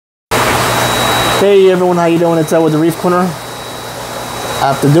Hey everyone, how you doing? It's Ed with the Reef Corner.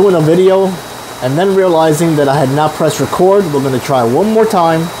 After doing a video and then realizing that I had not pressed record, we're going to try one more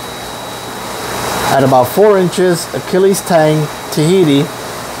time at about 4 inches, Achillies Tang, Tahiti.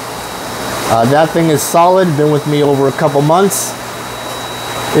 That thing is solid, been with me over a couple months.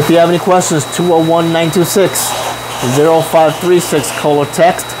 If you have any questions, 201-926-0536, call or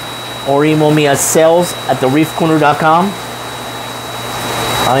text, or email me at sales@thereefcorner.com.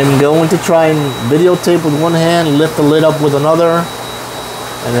 I'm going to try and videotape with one hand, lift the lid up with another,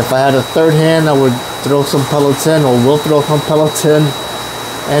 and if I had a third hand, I would throw some pellets in, or will throw some pellets in.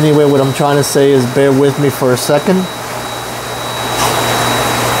 Anyway, what I'm trying to say is bear with me for a second.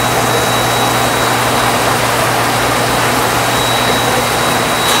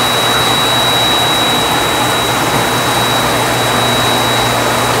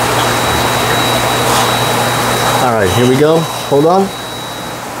 All right, here we go. Hold on.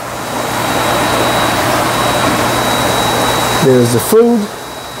 There's the food,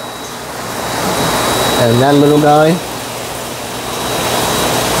 and that little guy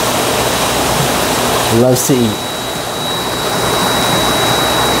loves to eat.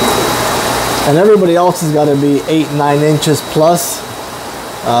 And everybody else has got to be 8-9 inches plus.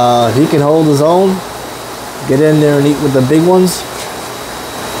 He can hold his own, get in there and eat with the big ones.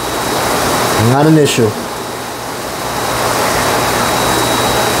 Not an issue.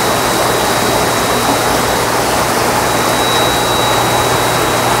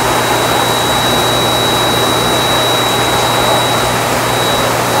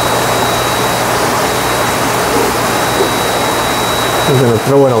 I'm going to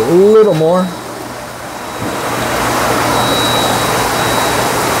throw in a little more.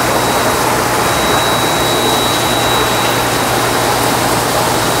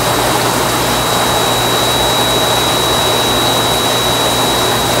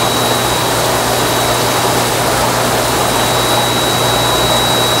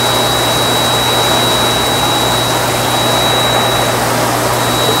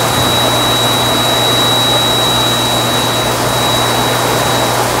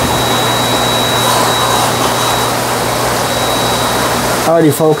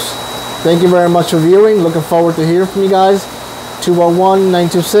 Alrighty folks, thank you very much for viewing. Looking forward to hearing from you guys.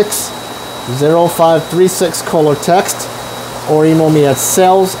 201-926-0536, call or text, or email me at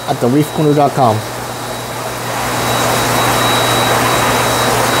sales@thereefcorner.com.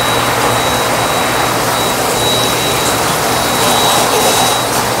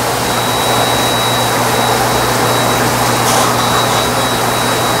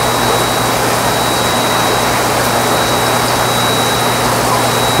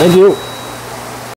 Thank you.